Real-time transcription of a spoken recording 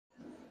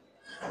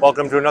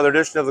Welcome to another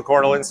edition of the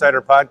Cornhole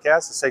Insider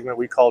Podcast, a segment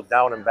we call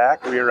Down and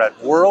Back. We are at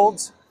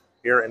Worlds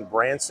here in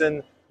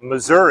Branson,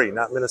 Missouri,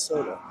 not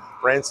Minnesota,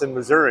 Branson,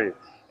 Missouri.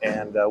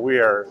 And we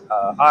are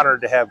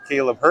honored to have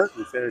Kaleb Hurt,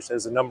 who finished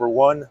as the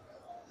 #1.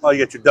 Oh,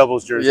 you got your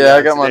doubles jersey. Yeah,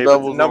 I got my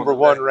doubles.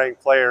 #1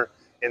 ranked player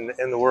in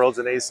the Worlds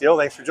in ACO.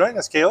 Thanks for joining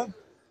us, Kaleb.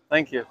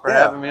 Thank you for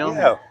having me on.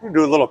 Yeah, we'll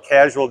do a little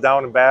casual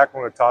down and back.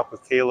 I'm going to talk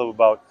with Kaleb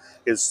about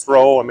his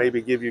throw and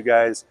maybe give you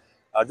guys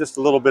just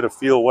a little bit of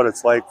feel what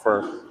it's like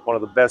for one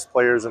of the best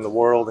players in the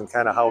world and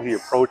kind of how he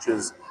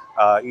approaches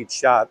each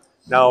shot.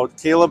 Now,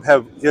 Kaleb,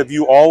 have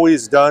you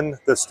always done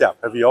the step?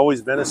 Have you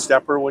always been a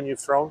stepper when you've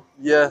thrown?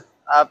 Yeah,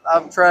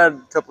 I've tried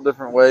a couple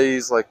different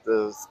ways, like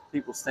the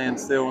people stand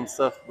still and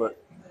stuff, but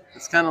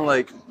it's kind of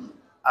like,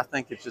 I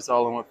think it's just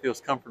all in what feels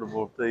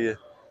comfortable to you.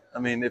 I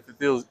mean, if it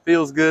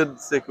feels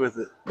good, stick with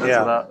it.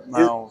 That's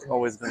what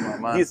always been my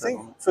mindset. Do you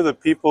think for the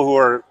people who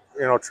are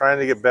trying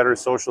to get better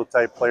social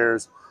type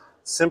players,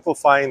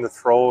 simplifying the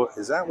throw,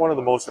 is that one of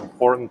the most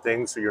important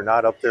things so you're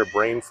not up there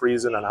brain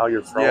freezing on how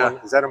you're throwing?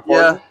 Is that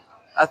important?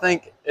 Yeah, I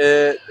think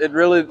it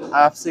really,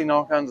 I've seen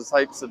all kinds of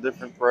types of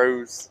different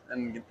throws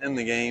in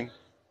the game.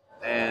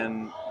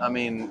 And, I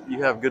mean,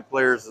 you have good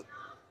players that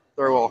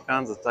throw all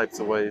kinds of types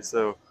of ways.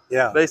 So,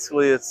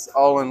 basically it's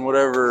all in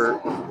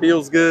whatever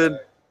feels good.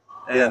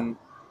 And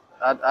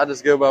I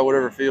just go by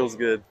whatever feels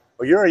good.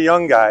 Well, you're a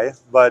young guy,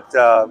 but,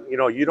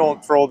 you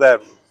don't throw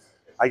that,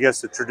 I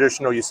guess, the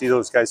traditional, you see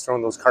those guys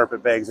throwing those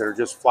carpet bags that are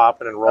just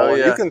flopping and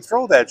rolling. You can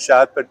throw that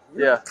shot, but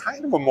you're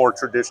kind of a more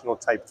traditional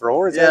type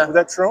thrower. Is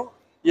that true?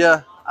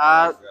 Yeah,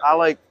 I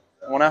like,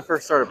 when I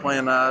first started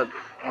playing,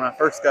 when I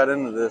first got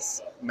into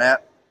this,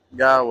 Matt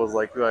guy was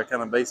like who I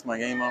kind of based my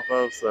game off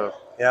of. So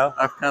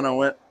I kind of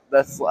went,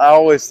 I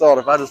always thought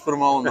if I just put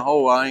them all in the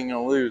hole, I ain't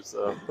going to lose.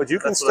 So. But you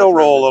can still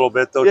roll a little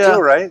bit though too,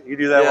 right? You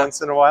do that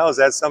once in a while. Is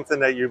that something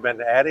that you've been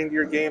adding to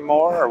your game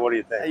more, or what do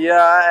you think?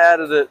 Yeah, I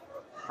added it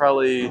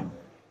probably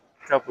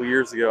a couple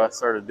years ago. I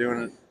started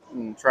doing it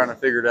and trying to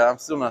figure it out. I'm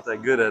still not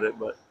that good at it,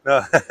 but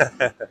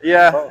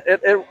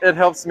it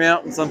helps me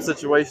out in some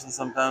situations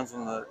sometimes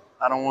when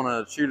I don't want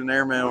to shoot an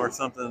airmail or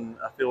something.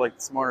 I feel like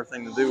the smarter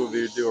thing to do would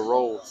be to do a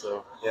roll.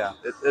 So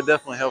it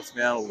definitely helps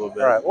me out a little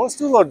bit. All right, well, let's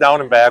do a little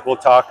down and back. We'll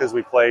talk as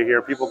we play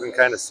here. People can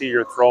kind of see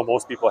your throw.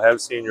 Most people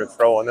have seen your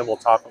throw, and then we'll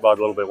talk about it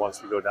a little bit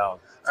once we go down.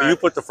 So you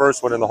put the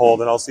first one in the hole,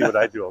 then I'll see what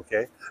I do,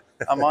 okay?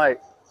 I might.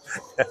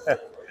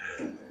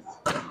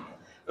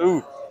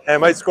 Ooh. And I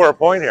might score a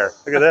point here.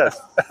 Look at this.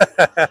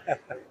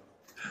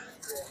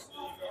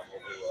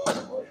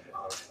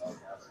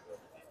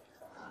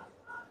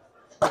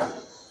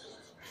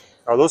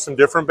 Are those some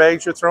different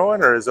bags you're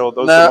throwing, or is those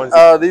the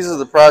ones? These are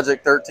the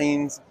Project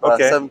 13s by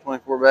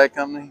 724 Bag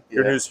Company.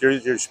 Your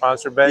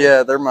sponsored bag?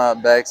 Yeah, they're my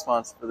bag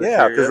sponsor for this year.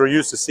 Yeah, because we're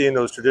used to seeing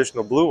those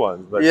traditional blue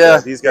ones, but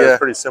these guys are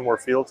pretty similar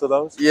feel to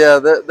those. Yeah,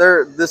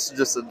 this is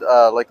just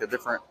like a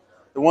different.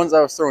 The ones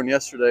I was throwing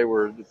yesterday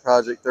were the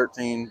Project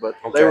 13, but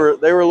they were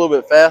a little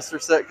bit faster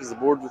set because the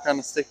boards were kind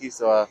of sticky,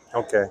 so I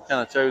kind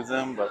of chose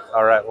them. But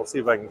all right, we'll see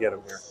if I can get them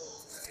here.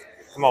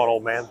 Come on,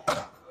 old man.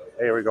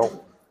 There we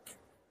go.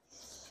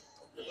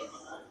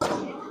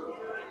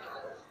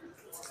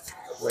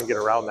 We can get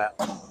around that.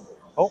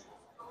 Oh.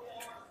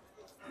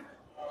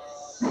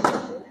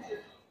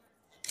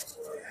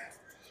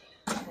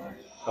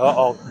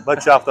 Uh-oh,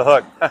 let you off the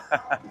hook.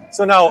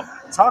 So now,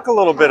 talk a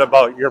little bit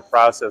about your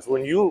process.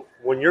 When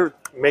you're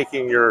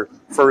making your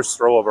first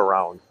throw of a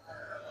round,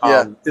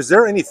 is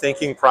there any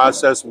thinking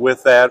process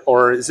with that,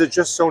 or is it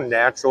just so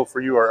natural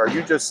for you, or are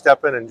you just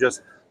stepping and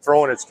just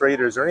throwing it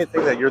straight, or is there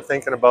anything that you're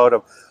thinking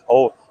about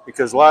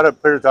because a lot of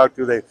players talk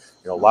to, they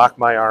lock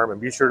my arm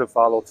and be sure to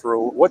follow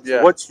through.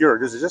 What's your,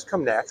 does it just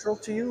come natural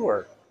to you,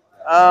 or?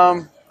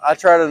 I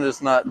try to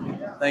just not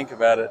think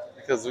about it,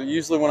 because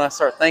usually when I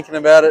start thinking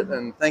about it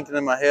and thinking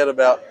in my head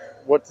about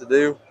what to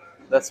do,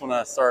 that's when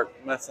I start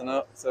messing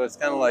up. So it's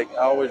kind of like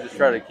I always just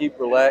try to keep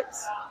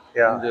relaxed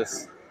and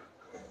just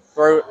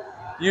throw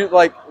it.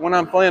 Like when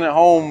I'm playing at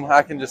home,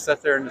 I can just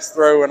sit there and just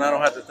throw, and I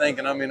don't have to think.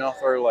 And I mean, I'll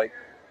throw like.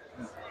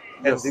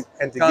 And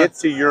to get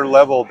to your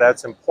level,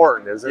 that's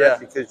important, isn't it?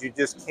 Because you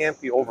just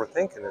can't be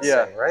overthinking this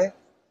thing, right?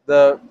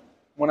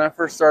 When I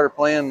first started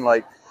playing,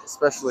 like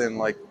especially in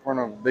like front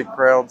of big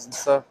crowds and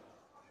stuff,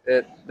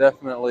 it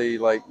definitely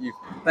like you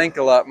think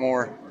a lot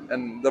more.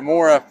 And the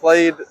more I've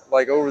played,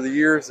 like over the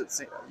years,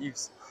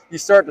 you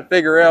start to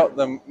figure out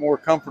the more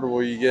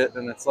comfortable you get,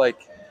 and it's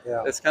like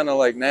it's kind of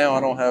like now I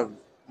don't have,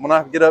 when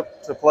I get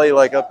up to play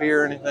like up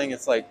here or anything,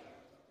 it's like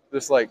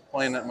just like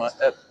playing at my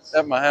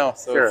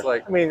house. So it's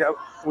like, I mean,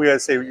 we gotta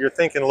say you're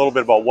thinking a little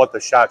bit about what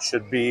the shot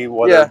should be,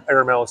 whether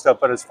airmail and stuff.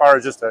 But as far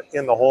as just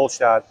in the hole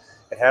shot,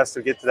 it has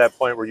to get to that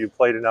point where you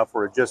played enough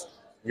where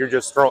you're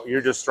just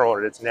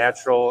throwing it. It's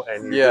natural,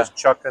 and you're just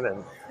chucking,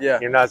 and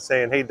you're not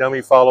saying, "Hey,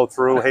 dummy, follow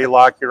through." "Hey,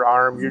 lock your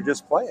arm." You're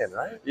just playing,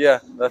 right? Yeah,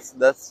 that's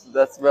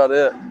about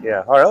it.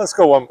 Yeah. All right, let's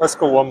go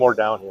one more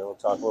down here. We'll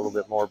talk a little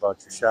bit more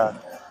about your shot.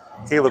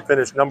 Kaleb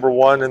finished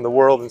 #1 in the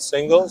world in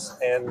singles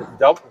and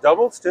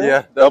doubles too.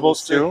 Yeah,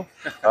 doubles too.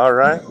 All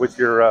right, with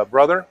your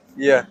brother.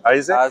 Yeah,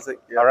 Isaac. Isaac.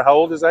 Yeah. All right, how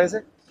old is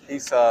Isaac?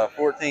 He's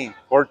 14.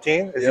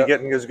 14? Is he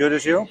getting as good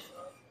as you?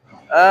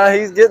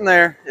 He's getting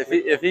there.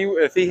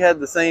 If he had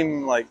the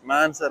same like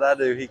mindset I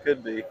do, he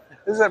could be.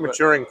 There's that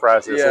maturing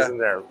process, isn't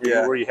there?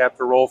 Yeah. Where you have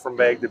to roll from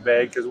bag to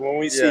bag. Because when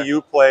we see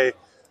you play,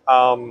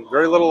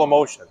 very little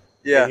emotion.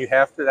 Yeah. And you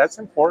have to. That's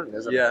important,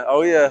 isn't it? Yeah.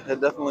 Oh yeah, it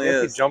definitely You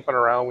can't is. be jumping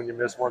around when you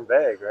miss one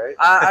bag, right?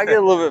 I get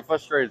a little bit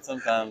frustrated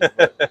sometimes,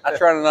 but I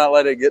try to not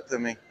let it get to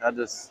me. I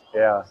just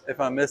if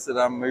I miss it,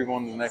 I'll move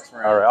on to the next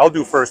round. All right, I'll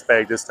do first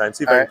bag this time.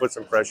 See if I can put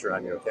some pressure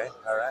on you. Okay.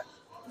 All right.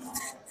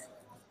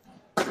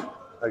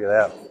 Look at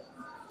that.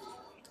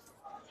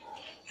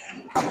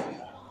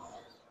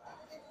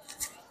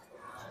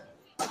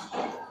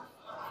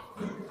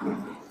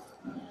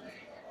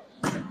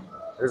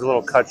 There's a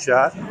little cut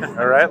shot.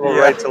 All right, a little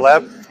right to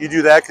left. You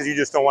do that because you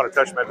just don't want to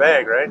touch my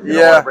bag, right? You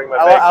don't want to bring my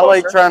bag I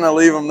like trying to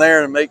leave them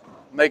there and make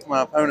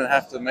my opponent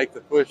have to make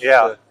the push.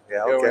 Yeah,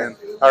 go okay. in.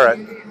 All right.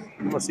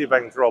 Let's see if I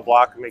can throw a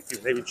block and make you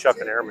maybe chuck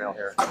an airmail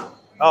here.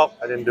 Oh,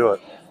 I didn't do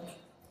it.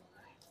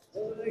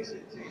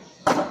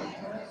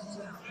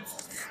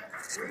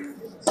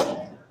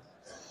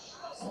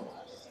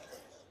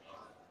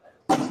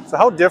 So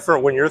how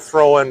different when you're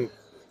throwing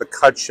the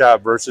cut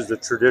shot versus the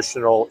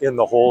traditional in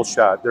the hole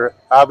shot? There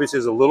obviously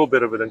is a little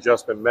bit of an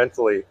adjustment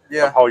mentally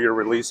of how you're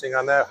releasing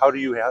on that. How do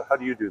you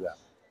do that?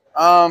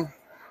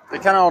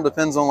 It kind of all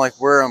depends on like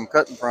where I'm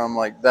cutting from.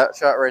 Like that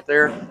shot right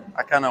there,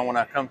 I kind of when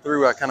I come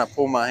through, I kind of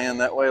pull my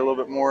hand that way a little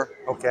bit more.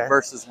 Okay.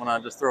 Versus when I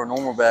just throw a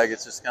normal bag,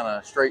 it's just kind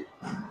of straight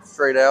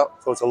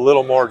out. So it's a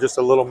little more, just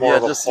a little more.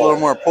 Yeah, just a little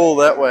more pull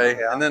that way.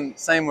 Yeah. And then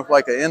same with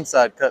like an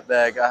inside cut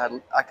bag. I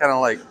kind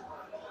of like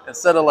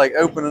instead of like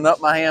opening up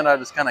my hand, I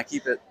just kind of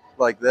keep it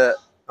like that.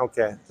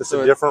 Okay, just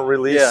a different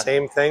release,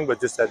 same thing,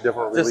 but just that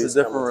different release. Just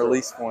a different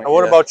release point. And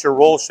what about your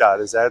roll shot?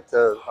 Is that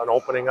an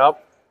opening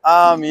up?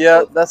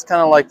 Yeah, that's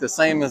kind of like the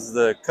same as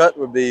the cut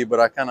would be, but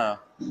I kind of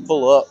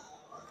pull up,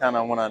 kind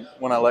of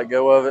when I let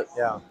go of it.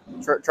 Yeah.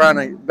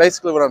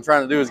 Basically what I'm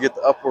trying to do is get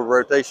the upward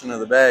rotation of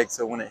the bag,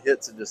 so when it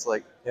hits, it just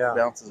like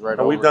bounces right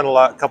over. We've done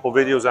a couple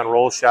videos on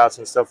roll shots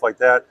and stuff like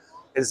that.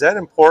 Is that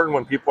important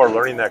when people are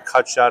learning that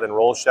cut shot and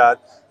roll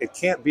shot? It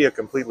can't be a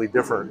completely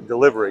different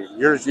delivery.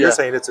 You're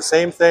saying it's the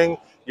same thing.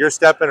 You're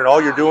stepping, and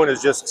all you're doing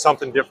is just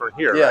something different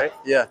here, right?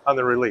 Yeah. On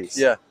the release.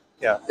 Yeah.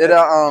 Yeah. It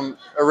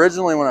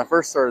originally when I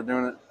first started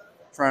doing it,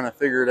 trying to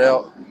figure it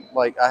out,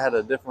 like I had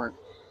a different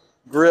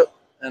grip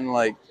and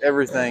like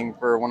everything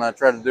for when I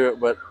tried to do it.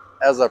 But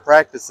as I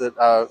practice it,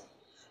 I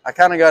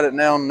kind of got it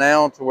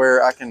now to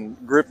where I can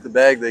grip the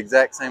bag the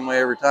exact same way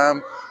every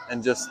time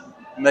and just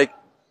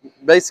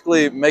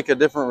basically make a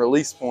different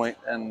release point,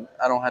 and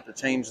I don't have to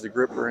change the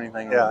grip or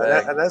anything. Yeah, in the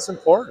bag. And that's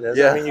important.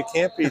 I mean, you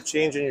can't be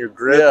changing your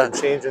grip and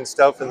changing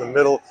stuff in the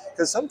middle,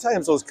 because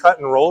sometimes those cut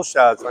and roll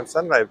shots, my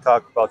son and I have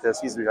talked about this,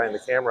 he's behind the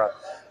camera,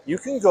 you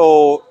can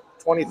go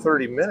 20,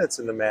 30 minutes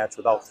in the match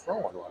without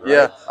throwing one, right?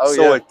 Yeah. Oh,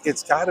 so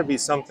it's got to be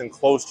something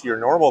close to your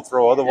normal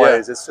throw,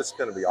 otherwise it's just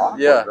going to be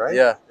awkward, right?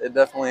 Yeah, it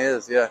definitely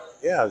is, yeah.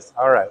 Yeah,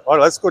 all right. All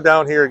right, let's go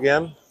down here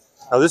again.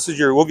 Now this is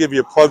we'll give you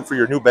a plug for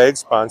your new bag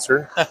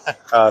sponsor.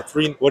 What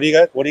do you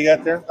got? What do you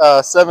got there?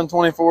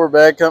 724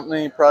 Bag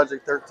Company,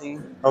 Project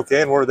 13.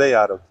 Okay, and where are they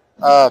out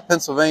of?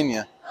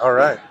 Pennsylvania. All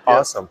right,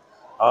 awesome.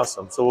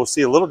 Awesome. So we'll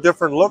see a little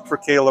different look for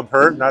Kaleb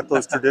Hurt, not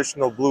those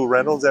traditional blue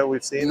Reynolds that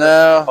we've seen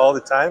all the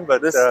time.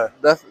 But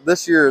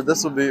this year,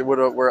 this will be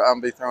where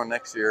I'll be throwing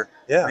next year.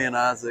 Yeah. Me and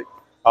Isaac.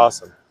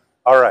 Awesome.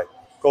 All right.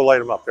 Go light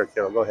them up there,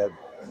 Kaleb. Go ahead.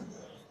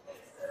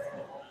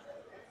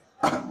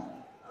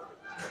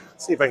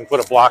 See if I can put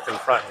a block in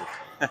front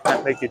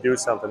and make you do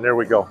something. There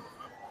we go.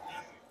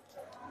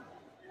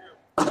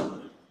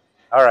 All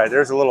right.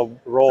 There's a little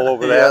roll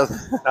over there.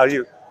 Now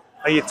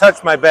you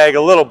touched my bag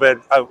a little bit.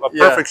 A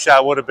perfect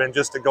shot would have been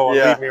just to go and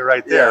leave me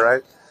right there,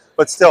 right?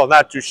 But still,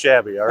 not too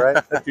shabby, all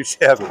right? Not too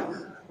shabby.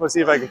 Let's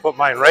see if I can put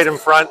mine right in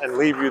front and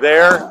leave you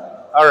there.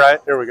 All right,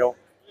 there we go.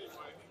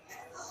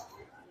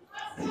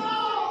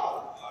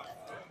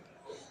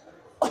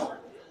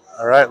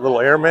 All right, little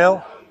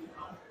airmail.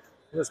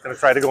 I'm just going to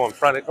try to go in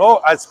front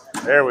of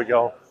there we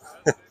go.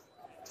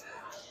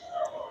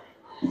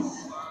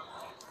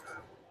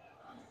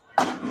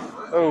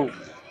 Oh.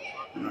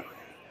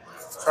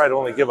 Try to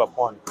only give up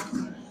one.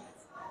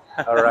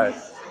 All right.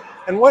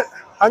 And what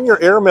on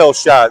your airmail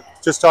shot,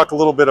 just talk a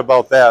little bit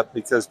about that,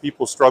 because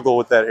people struggle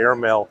with that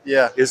airmail.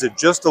 Yeah. Is it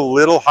just a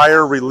little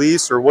higher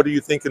release, or what are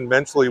you thinking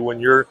mentally when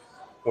you're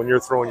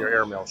throwing your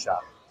airmail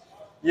shot?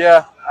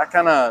 Yeah,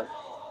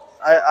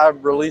 I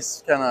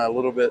release kind of a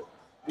little bit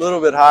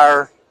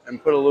higher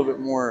and put a little bit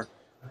more.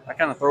 I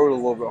kind of throw it a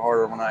little bit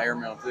harder when I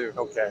airmail too.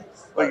 Okay.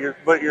 But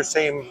you're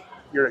saying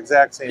your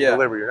exact same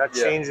delivery. You're not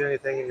changing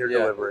anything in your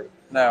delivery.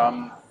 No,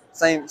 I'm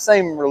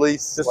same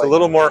release. Just a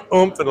little more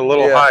oomph and a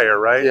little higher,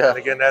 right? Yeah. And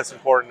again, that's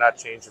important, not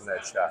changing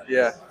that shot.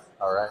 Yeah.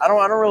 All right. I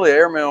don't really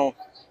airmail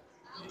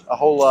a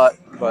whole lot,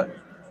 but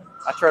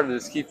I try to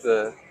just keep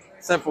the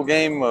simple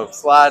game of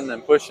sliding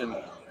and pushing,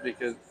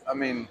 because I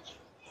mean,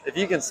 if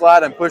you can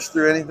slide and push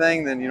through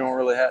anything, then you don't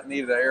really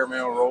need an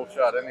airmail, roll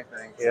shot,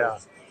 anything. So. Yeah.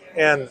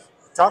 And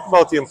talk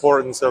about the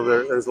importance of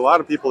there's a lot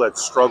of people that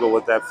struggle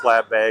with that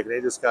flat bag.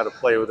 They just got to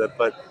play with it.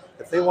 But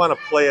if they want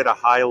to play at a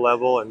high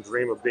level and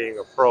dream of being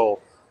a pro,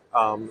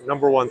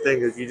 number one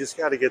thing is you just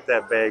got to get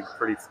that bag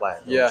pretty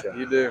flat. Yeah,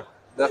 you do.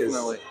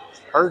 Definitely.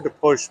 It's hard to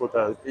push with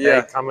a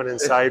bag coming in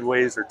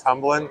sideways or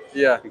tumbling.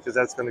 Yeah. Because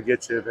that's going to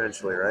get you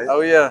eventually, right?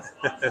 Oh, yeah.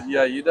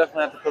 Yeah, you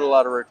definitely have to put a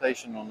lot of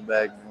rotation on the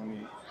bag.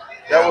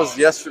 That was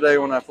yesterday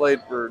when I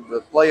played for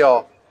the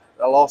playoff.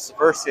 I lost the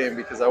first game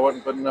because I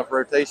wasn't putting enough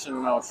rotation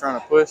and I was trying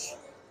to push.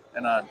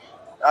 And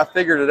I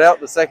figured it out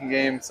the second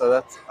game,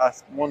 so I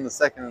won the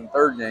second and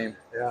third game.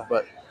 Yeah.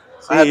 But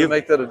I had to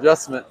make that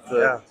adjustment.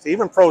 So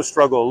even pros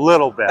struggle a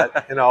little bit.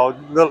 There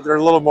are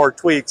a little more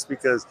tweaks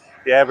because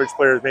the average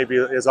player maybe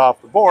is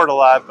off the board a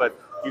lot, but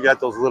you got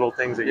those little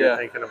things that you're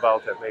thinking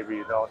about that maybe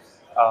you don't.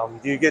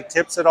 Do you get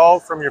tips at all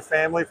from your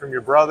family, from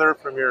your brother,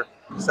 from your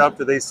stuff?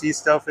 Do they see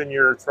stuff in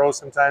your throw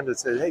sometimes that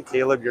says, hey,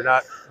 Kaleb, you're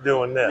not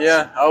doing this?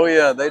 Yeah. Oh,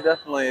 yeah. They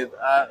definitely,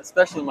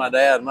 especially my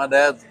dad. My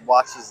dad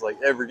watches like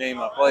every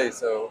game I play,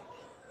 so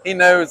he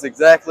knows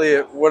exactly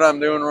what I'm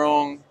doing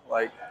wrong.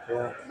 Like,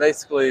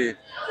 basically,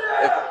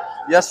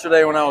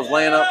 yesterday when I was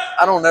laying up,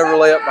 I don't ever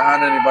lay up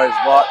behind anybody's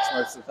blocks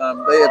most of the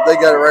time. If they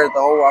got it right at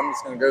the hole, I'm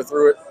just going to go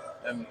through it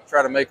and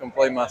try to make them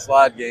play my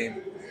slide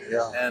game.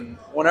 Yeah. And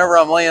whenever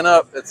I'm laying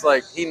up, it's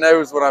like he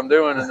knows what I'm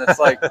doing, and it's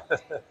like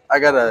I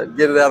got to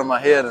get it out of my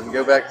head and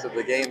go back to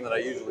the game that I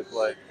usually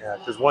play. Yeah,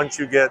 because once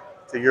you get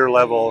to your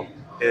level,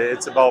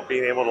 it's about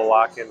being able to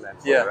lock in that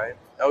play, right?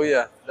 Oh,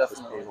 yeah,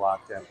 definitely. Just being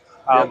locked in.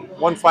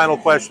 One final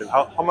question.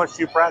 How much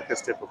do you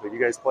practice typically? Do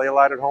you guys play a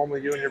lot at home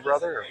with you and your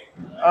brother?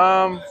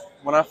 Or?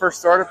 When I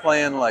first started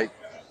playing like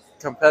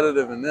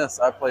competitive in this,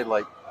 I played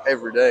like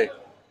every day.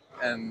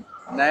 And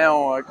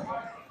now I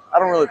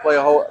don't really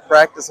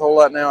practice a whole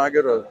lot now. I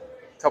go to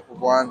a couple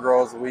blind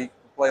draws a week,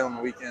 play on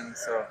the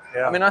weekends. So,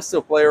 I mean, I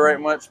still play right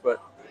much,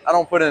 but I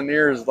don't put in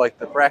near as like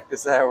the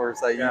practice hours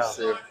I used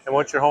to. And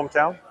what's your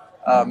hometown?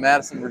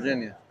 Madison,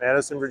 Virginia.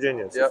 Madison,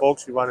 Virginia. So,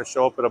 folks, you want to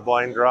show up at a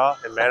blind draw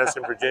in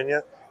Madison,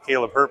 Virginia,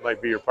 Kaleb Hurt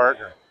might be your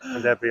partner.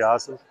 Wouldn't that be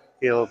awesome?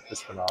 Kaleb,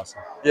 it's been awesome.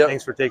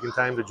 Thanks for taking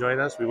time to join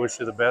us. We wish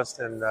you the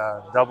best in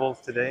doubles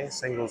today,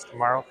 singles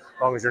tomorrow.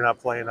 As long as you're not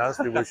playing us,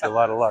 we wish you a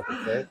lot of luck,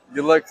 okay?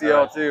 Good luck to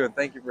y'all, too, and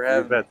thank you for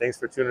having me. Thanks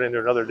for tuning in to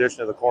another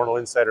edition of the Cornhole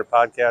Insider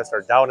Podcast,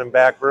 our down and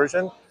back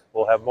version.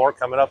 We'll have more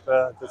coming up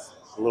just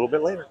a little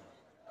bit later.